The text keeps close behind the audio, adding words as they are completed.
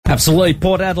Absolutely.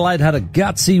 Port Adelaide had a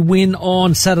gutsy win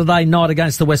on Saturday night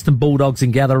against the Western Bulldogs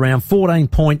and gathered around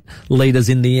 14-point leaders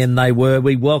in the end they were.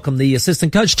 We welcome the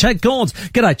assistant coach, Chad Corns.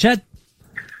 G'day, Chad.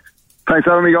 Thanks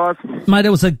for having me, guys. Mate, it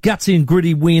was a gutsy and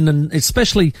gritty win, and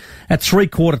especially at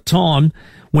three-quarter time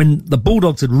when the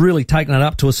Bulldogs had really taken it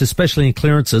up to us, especially in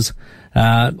clearances.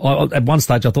 At one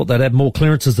stage, I thought they'd have more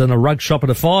clearances than a rug shop at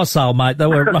a fire sale, mate. They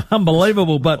were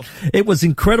unbelievable, but it was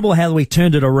incredible how we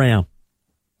turned it around.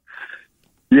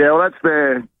 Yeah, well,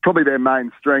 that's probably their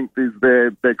main strength is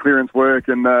their clearance work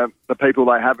and the people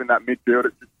they have in that midfield.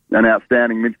 It's just an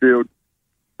outstanding midfield.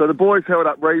 So the boys held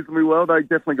up reasonably well. They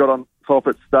definitely got on top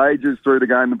at stages through the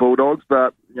game, the Bulldogs.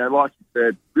 But, like you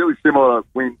said, really similar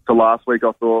win to last week,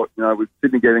 I thought. With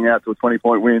Sydney getting out to a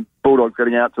 20-point win, Bulldogs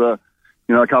getting out to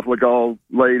a couple of goal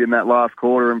lead in that last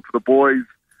quarter. And for the boys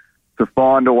to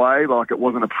find a way, like it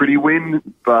wasn't a pretty win,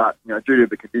 but, due to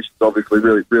the conditions, obviously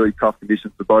really, really tough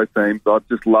conditions for both teams. I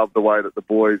just love the way that the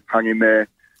boys hung in there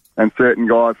and certain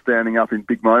guys standing up in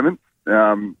big moments.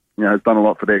 Has done a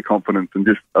lot for their confidence and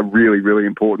just a really, really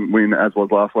important win, as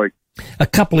was last week. A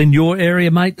couple in your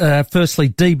area, mate. Firstly,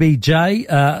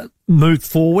 DBJ moved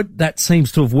forward. That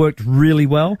seems to have worked really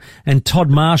well. And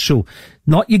Todd Marshall,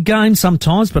 not your game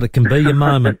sometimes, but it can be your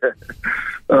moment.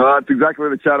 That's exactly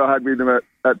the chat I had with him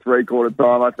at three-quarter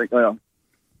time. I think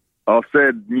I've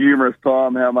said numerous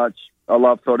times how much I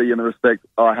love Toddy and the respect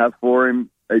I have for him.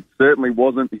 It certainly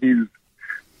wasn't his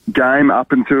game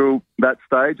up until that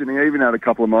stage, and he even had a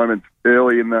couple of moments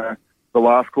early in the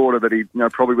last quarter that he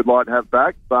probably would like to have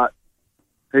back, but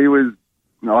he was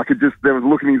there was a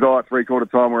look in his eye at three-quarter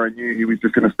time where I knew he was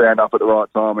just going to stand up at the right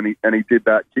time, and he did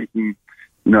that, kicking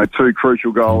two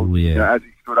crucial goals as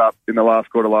he stood up in the last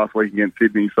quarter last week against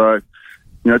Sydney. So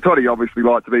Toddy obviously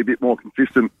liked to be a bit more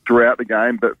consistent throughout the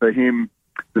game, but for him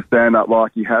to stand up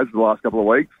like he has the last couple of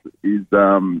weeks is,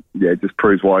 just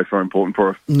proves why he's so important for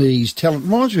us. His talent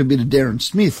reminds me a bit of Darren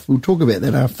Smith. We'll talk about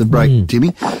that after the break,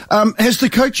 Timmy. Has the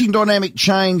coaching dynamic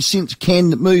changed since Ken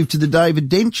moved to the David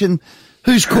Dench, and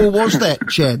whose call was that,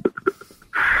 Chad?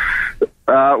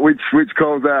 Which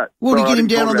call's that? Well, to get him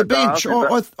down on the bench.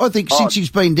 I think since he's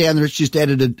been down there, it's just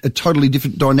added a totally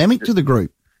different dynamic to the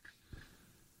group.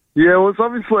 Yeah, well, it's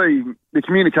obviously the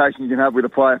communication you can have with a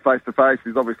player face-to-face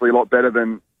is obviously a lot better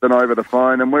than over the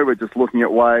phone, and we were just looking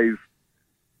at ways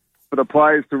for the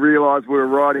players to realise we were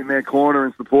right in their corner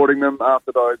and supporting them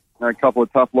after those couple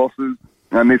of tough losses,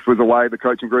 and this was a way the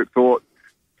coaching group thought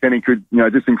Kenny could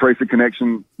just increase the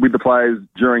connection with the players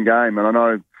during game. And I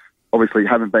know, obviously,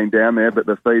 haven't been down there, but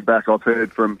the feedback I've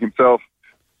heard from himself,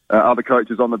 other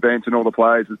coaches on the bench and all the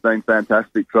players has been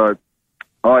fantastic. So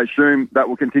I assume that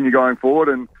will continue going forward,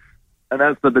 and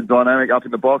as for the dynamic up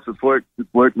in the box, it's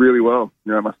worked really well.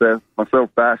 Myself,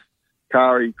 Bass,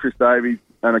 Kari, Chris Davies,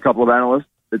 and a couple of analysts.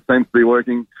 It seems to be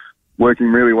working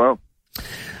really well.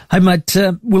 Hey, mate,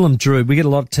 Willem Drew, we get a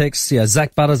lot of texts.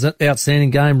 Zach Butters,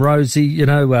 outstanding game. Rosie,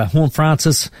 Horn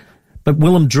Francis. But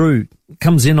Willem Drew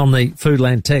comes in on the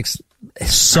Foodland text.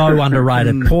 So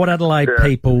underrated. Port Adelaide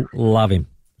people love him.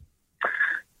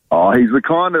 Oh, he's the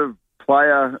kind of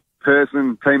player,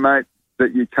 person, teammate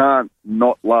that you can't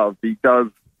not love. He does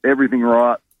everything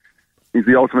right. He's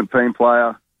the ultimate team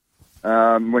player.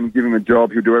 When you give him a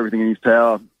job, he'll do everything in his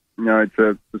power,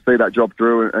 to see that job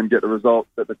through and get the result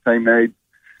that the team needs.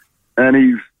 And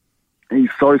he's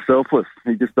so selfless.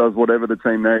 He just does whatever the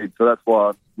team needs. So that's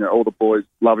why all the boys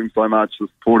love him so much. The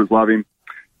supporters love him.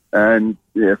 And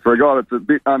for a guy that's a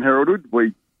bit unheralded,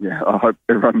 I hope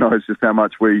everyone knows just how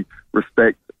much we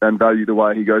respect and value the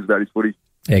way he goes about his footy.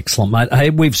 Excellent, mate. Hey,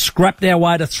 we've scrapped our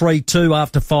way to 3-2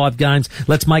 after 5 games.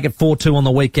 Let's make it 4-2 on the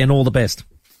weekend. All the best.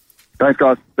 Thanks,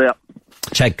 guys. See ya.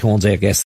 Chad Corns, our guest.